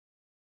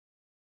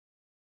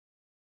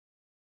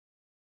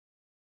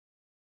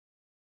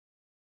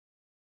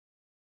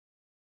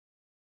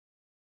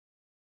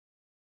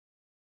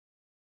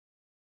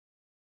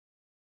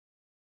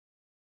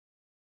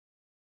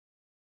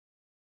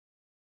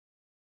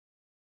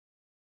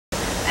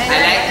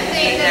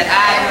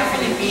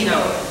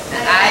Filipino,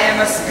 and I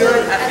am as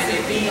good a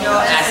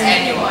Filipino as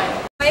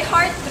anyone. My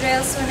heart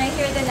thrills when I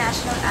hear the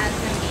national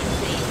anthem being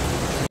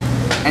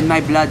played. And my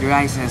blood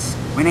rises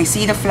when I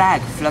see the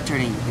flag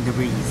fluttering in the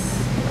breeze.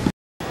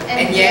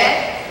 And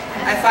yet,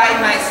 I find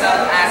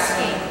myself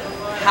asking,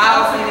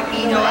 how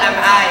Filipino am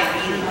I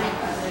really?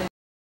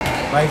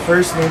 My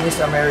first name is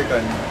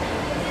American.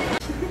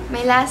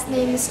 My last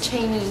name is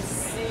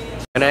Chinese.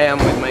 And I am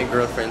with my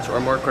girlfriends, or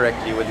more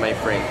correctly, with my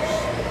friends,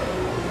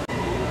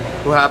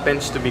 who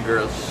happens to be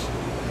girls.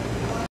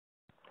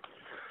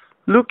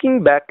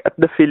 Looking back at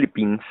the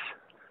Philippines,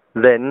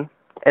 then,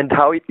 and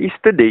how it is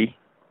today,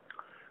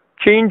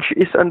 change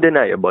is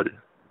undeniable.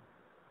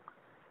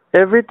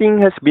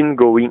 Everything has been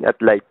going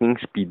at lightning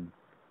speed.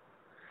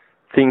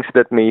 Things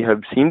that may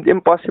have seemed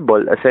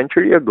impossible a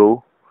century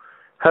ago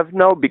have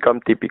now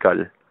become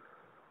typical,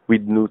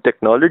 with new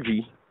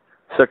technology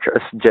such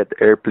as jet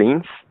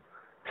airplanes,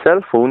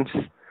 cell phones,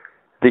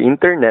 the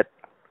internet,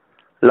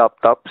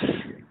 laptops.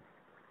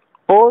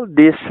 All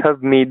these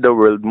have made the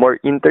world more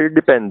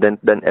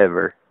interdependent than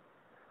ever.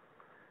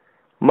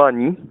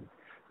 Money,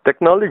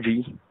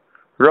 technology,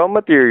 raw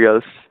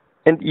materials,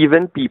 and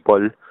even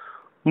people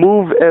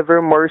move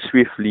ever more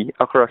swiftly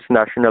across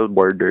national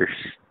borders.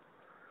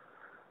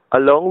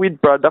 Along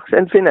with products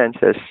and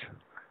finances,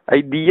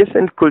 ideas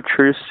and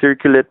cultures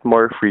circulate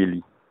more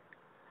freely.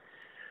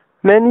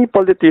 Many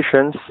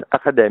politicians,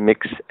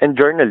 academics, and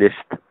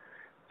journalists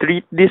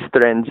treat these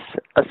trends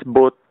as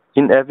both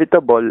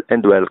inevitable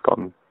and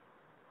welcome.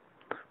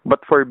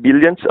 But for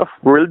billions of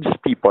world's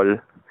people,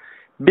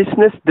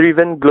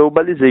 business-driven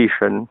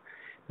globalization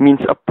means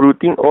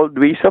uprooting old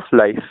ways of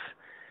life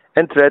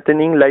and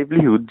threatening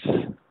livelihoods,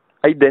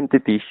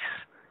 identities,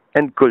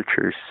 and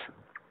cultures.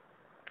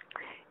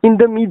 In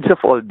the midst of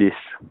all this,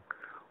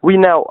 we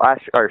now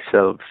ask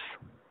ourselves,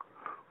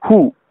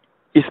 who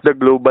is the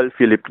global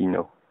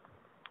Filipino?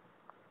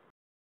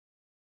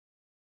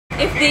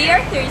 If they are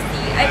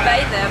thirsty, I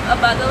buy them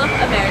a bottle of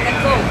American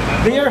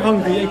Coke. They are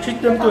hungry, I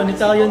treat them to an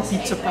Italian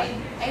pizza pie.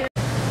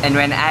 And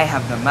when I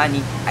have the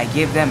money, I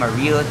give them a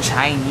real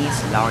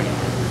Chinese lorry.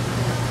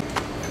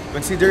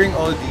 Considering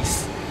all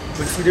these,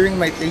 considering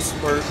my taste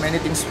for many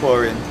things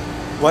foreign,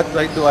 what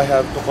right do I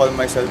have to call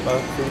myself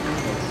a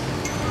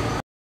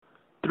Filipino?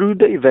 Through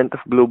the event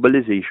of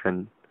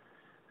globalization,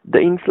 the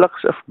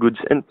influx of goods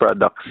and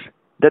products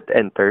that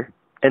enter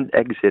and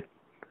exit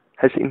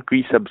has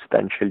increased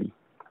substantially.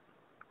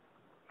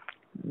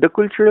 The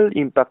cultural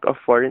impact of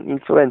foreign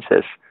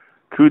influences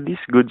through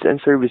these goods and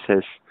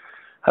services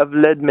have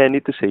led many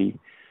to say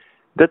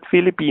that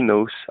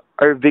Filipinos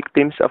are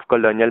victims of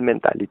colonial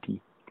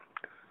mentality,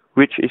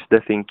 which is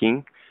the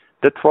thinking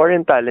that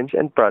foreign talents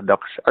and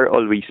products are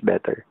always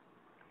better.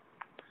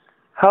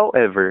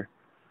 However,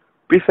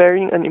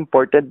 preferring an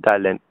imported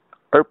talent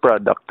or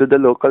product to the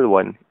local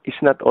one is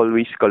not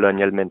always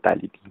colonial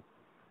mentality.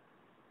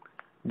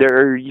 There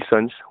are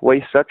reasons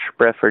why such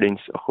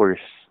preference occurs.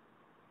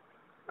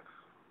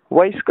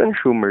 Wise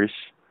consumers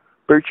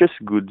purchase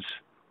goods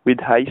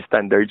with high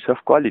standards of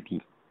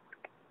quality.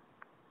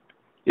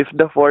 If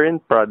the foreign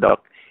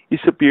product is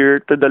superior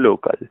to the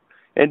local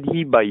and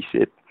he buys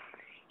it,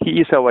 he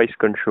is a wise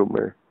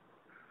consumer.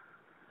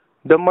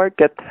 The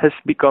market has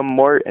become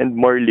more and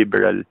more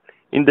liberal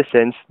in the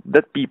sense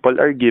that people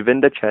are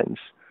given the chance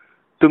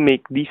to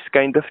make these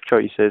kind of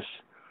choices,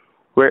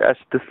 whereas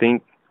to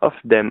think of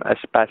them as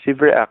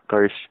passive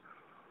reactors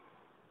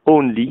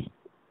only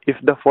if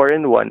the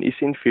foreign one is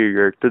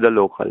inferior to the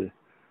local,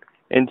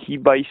 and he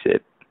buys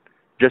it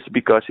just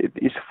because it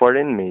is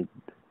foreign made.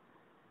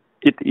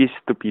 It is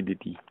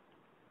stupidity.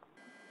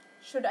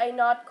 Should I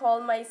not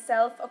call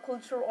myself a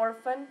cultural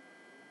orphan,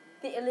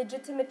 the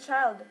illegitimate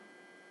child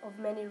of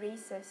many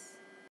races?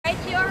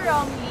 Rightly or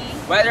wrongly,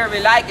 Whether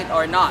we like it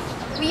or not,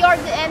 We are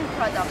the end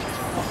product.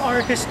 Of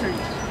our history.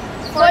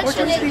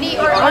 Fortunately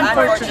or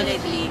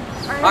unfortunately,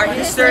 our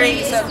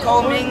history is a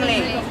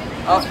commingling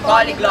of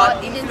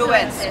polyglot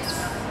influences.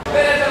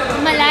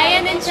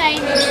 Malayan and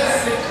Chinese.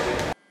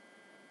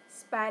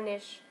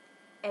 Spanish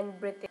and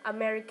British,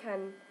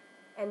 American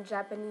and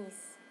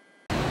Japanese.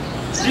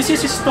 This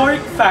is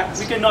historic fact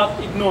we cannot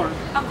ignore.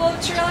 a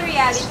cultural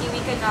reality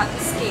we cannot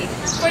escape.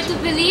 For to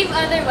believe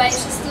otherwise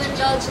is to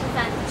indulge in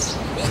fantasy.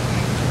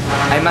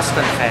 I must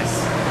confess,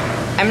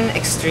 I'm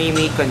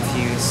extremely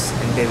confused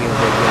and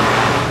bewildered.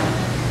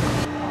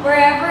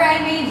 Wherever I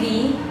may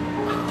be,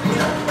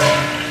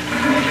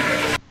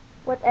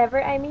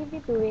 Whatever I may be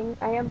doing,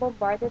 I am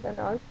bombarded on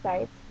all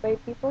sides by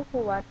people who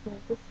want me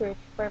to search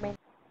for my...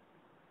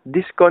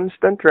 This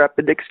constant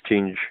rapid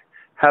exchange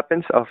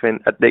happens often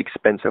at the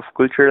expense of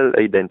cultural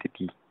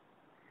identity.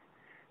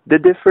 The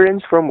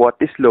difference from what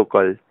is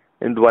local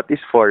and what is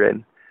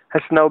foreign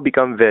has now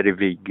become very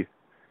vague.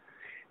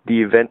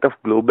 The event of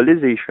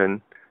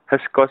globalization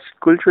has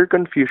caused culture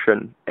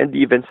confusion and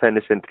even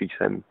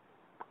xenocentrism,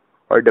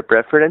 or the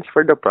preference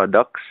for the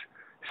products,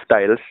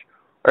 styles,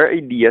 or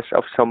ideas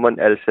of someone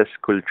else's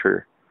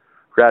culture,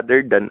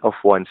 rather than of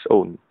one's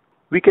own.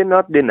 We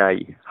cannot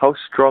deny how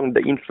strong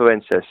the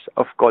influences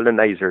of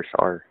colonizers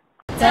are.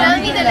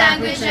 Tell me the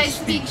language I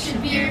speak should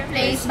be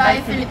replaced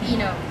by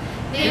Filipino.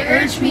 They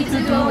urge me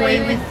to do away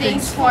with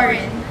things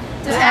foreign,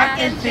 to act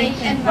and think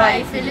and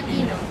buy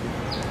Filipino.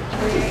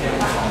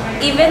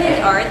 Even in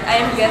art,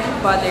 I am getting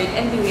bothered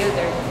and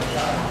bewildered.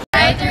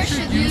 Writers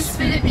should use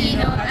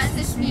Filipino as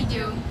this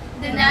medium,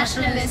 the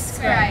nationalist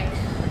cry.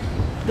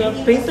 The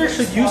painter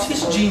should use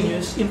his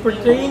genius in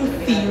portraying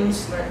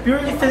themes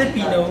purely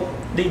Filipino,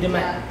 they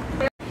demand.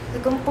 The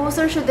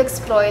composer should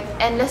exploit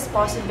endless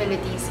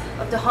possibilities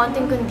of the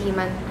haunting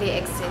condiman they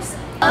exist.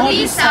 All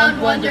these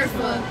sound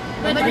wonderful,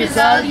 but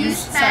Rizal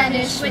used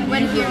Spanish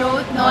when he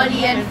wrote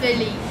Noli and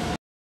Fili.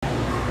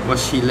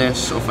 Was he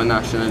less of a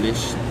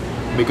nationalist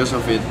because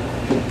of it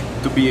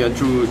to be a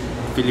true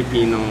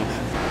Filipino?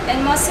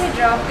 And must he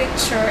draw a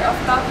picture of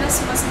topless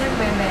Muslim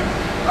women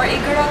or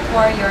Igorot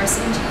warriors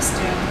in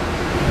G-string?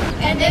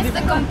 And if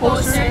the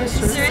composer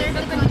insert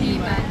the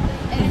condiman,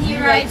 and he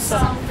writes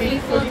song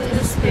faithful to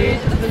the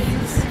spirit of the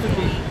youth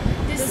today,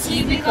 does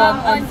he become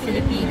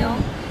un-Filipino?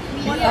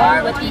 We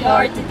are what we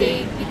are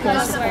today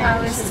because of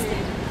our history.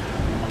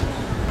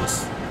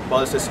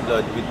 Pulses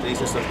blood with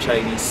traces of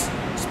Chinese,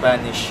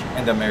 Spanish,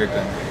 and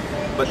American,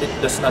 but it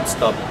does not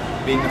stop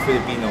being a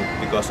Filipino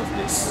because of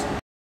this.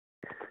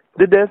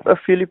 The death of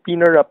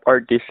Filipino rap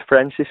artist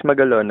Francis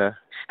Magalona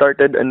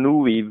started a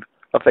new wave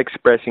of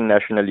expressing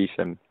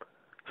nationalism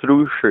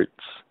through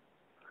shirts.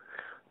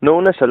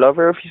 Known as a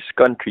lover of his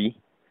country,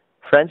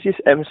 Francis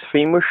M's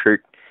famous shirt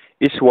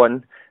is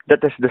one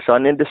that has the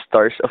sun and the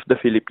stars of the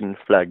Philippine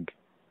flag.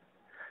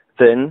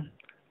 Then,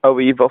 a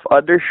wave of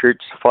other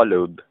shirts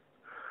followed,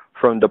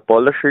 from the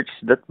polo shirts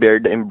that bear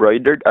the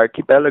embroidered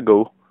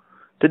archipelago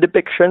to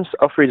depictions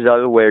of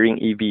Rizal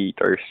wearing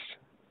aviators.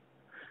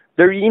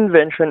 The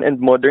reinvention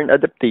and modern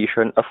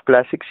adaptation of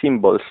classic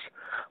symbols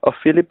of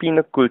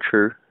Filipino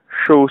culture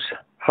shows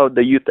how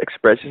the youth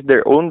expresses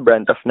their own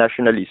brand of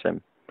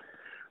nationalism,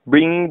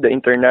 bringing the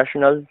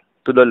international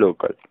to the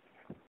local.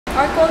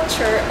 Our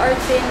culture are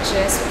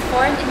tinges with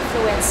foreign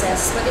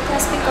influences, but it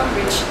has become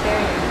rich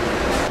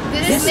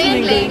therein. This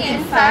mingling,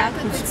 in fact,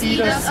 could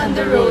lead us on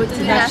the road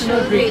to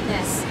national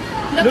greatness.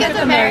 Look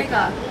at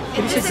America.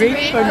 It is a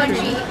great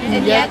country,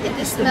 and yet it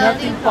is the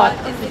melting pot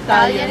of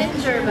Italian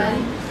and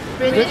German,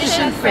 British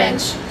and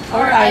French,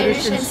 or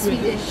Irish and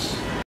Swedish.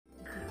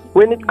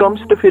 When it comes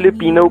to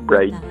Filipino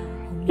pride,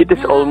 it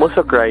is almost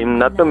a crime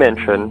not to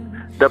mention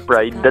the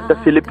pride that the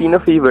Filipino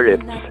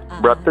favorites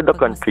brought to the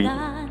country,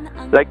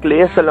 like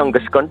Lea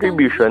Salonga's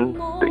contribution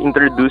to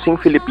introducing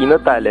Filipino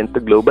talent to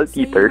global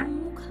theater,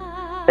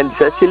 and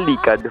Cecil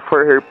Licad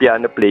for her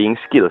piano playing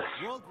skills.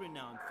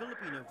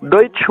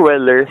 Deutsche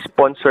Welle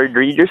sponsored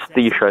radio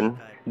station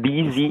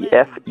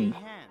DZFE,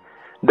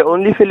 the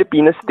only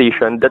Filipino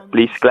station that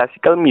plays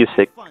classical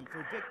music,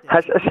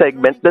 has a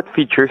segment that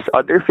features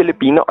other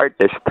Filipino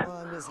artists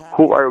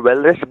who are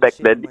well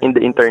respected in the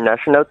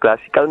international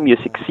classical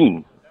music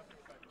scene.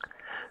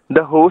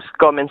 The host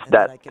comments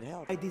that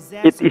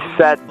it is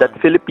sad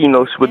that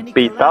Filipinos would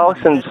pay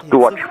thousands to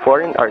watch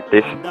foreign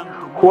artists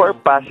who are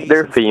past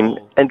their fame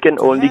and can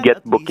only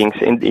get bookings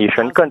in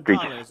Asian countries,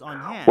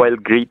 while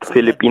great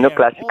Filipino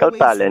classical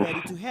talents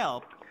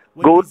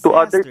go to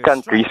other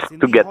countries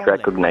to get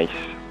recognized.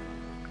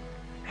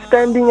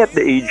 Standing at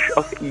the age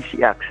of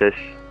easy access,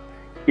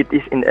 it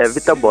is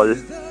inevitable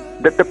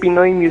that the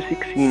Pinoy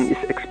music scene is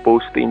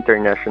exposed to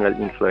international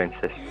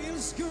influences.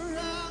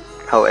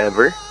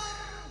 However,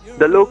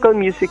 the local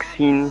music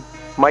scene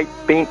might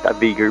paint a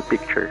bigger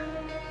picture.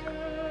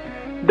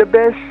 The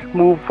best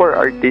move for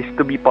artists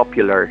to be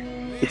popular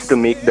is to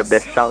make the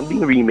best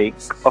sounding remake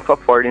of a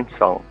foreign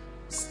song.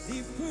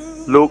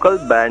 Local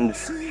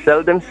bands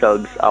sell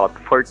themselves out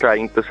for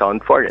trying to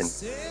sound foreign.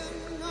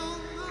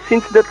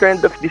 Since the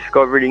trend of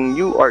discovering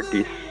new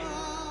artists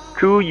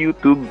through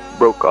YouTube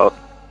broke out,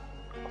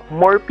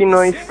 more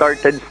Pinoy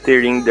started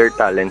steering their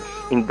talents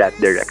in that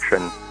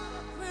direction.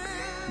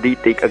 They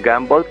take a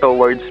gamble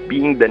towards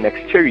being the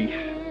next Cherise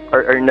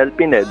or Ernal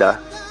Pineda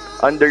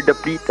under the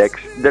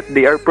pretext that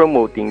they are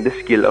promoting the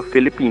skill of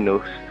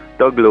Filipinos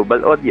to a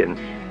global audience.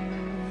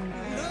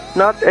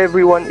 Not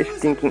everyone is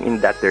thinking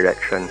in that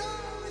direction.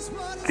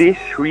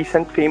 These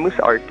recent famous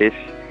artists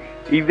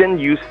even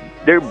used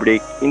their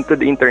break into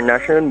the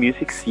international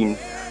music scene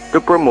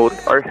to promote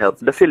or help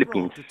the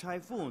Philippines.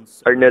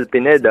 Ernal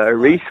Pineda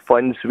raised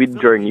funds with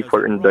Journey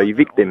for Ondoy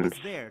victims.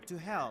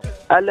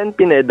 Allan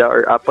Pineda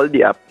or Apple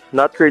the App,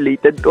 not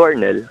related to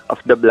Arnel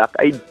of the Black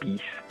Eyed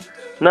Peas,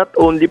 not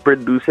only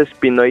produces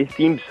Pinoy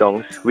theme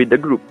songs with the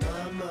group,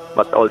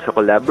 but also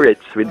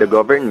collaborates with the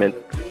government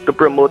to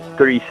promote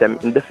tourism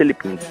in the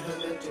Philippines.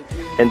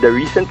 And the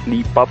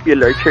recently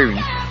popular Cherise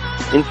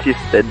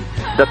insisted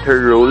that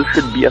her role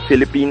should be a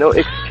Filipino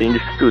exchange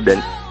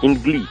student in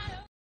Glee.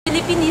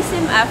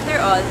 Filipinism, after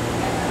all,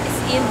 is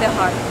in the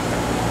heart.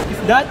 If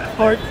that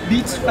heart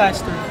beats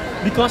faster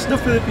because the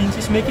Philippines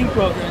is making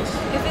progress,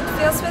 if it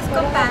fills with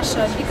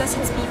compassion because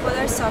its people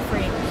are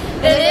suffering,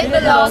 then it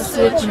belongs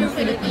to a true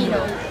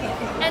Filipino.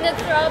 And it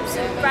throbs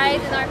with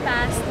pride in our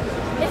past,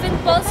 if it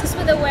pulses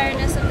with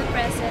awareness of the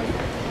present,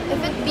 if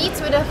it beats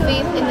with a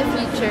faith in the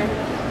future,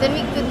 then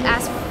we could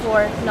ask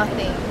for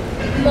nothing.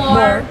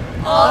 More,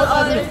 all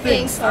other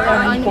things are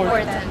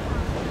unimportant.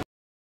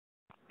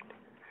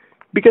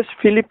 Because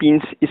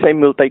Philippines is a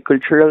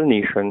multicultural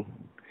nation,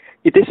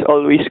 it is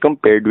always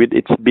compared with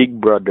its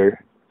big brother,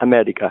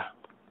 America.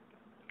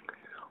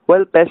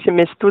 While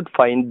pessimists would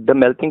find the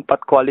melting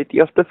pot quality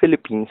of the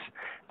Philippines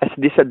as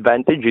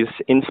disadvantageous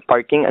in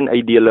sparking an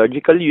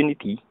ideological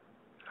unity,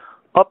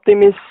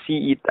 optimists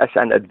see it as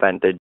an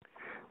advantage.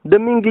 The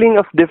mingling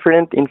of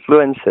different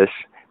influences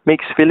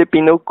makes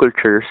Filipino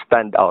culture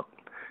stand out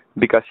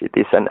because it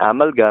is an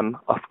amalgam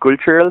of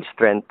cultural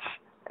strengths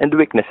and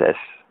weaknesses.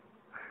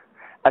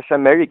 As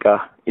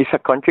America is a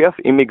country of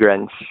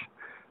immigrants,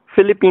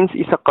 Philippines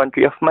is a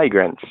country of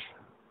migrants.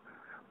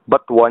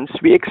 But once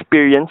we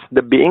experience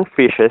the being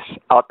fishes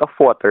out of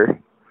water,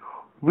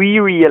 we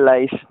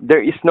realize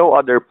there is no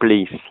other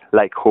place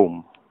like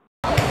home.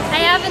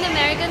 I have an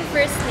American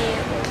first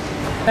name.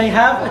 I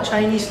have a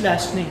Chinese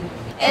last name.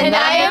 And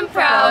I am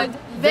proud,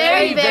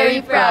 very,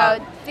 very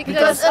proud,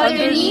 because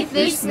underneath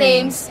these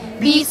names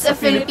beats a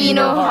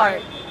Filipino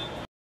heart.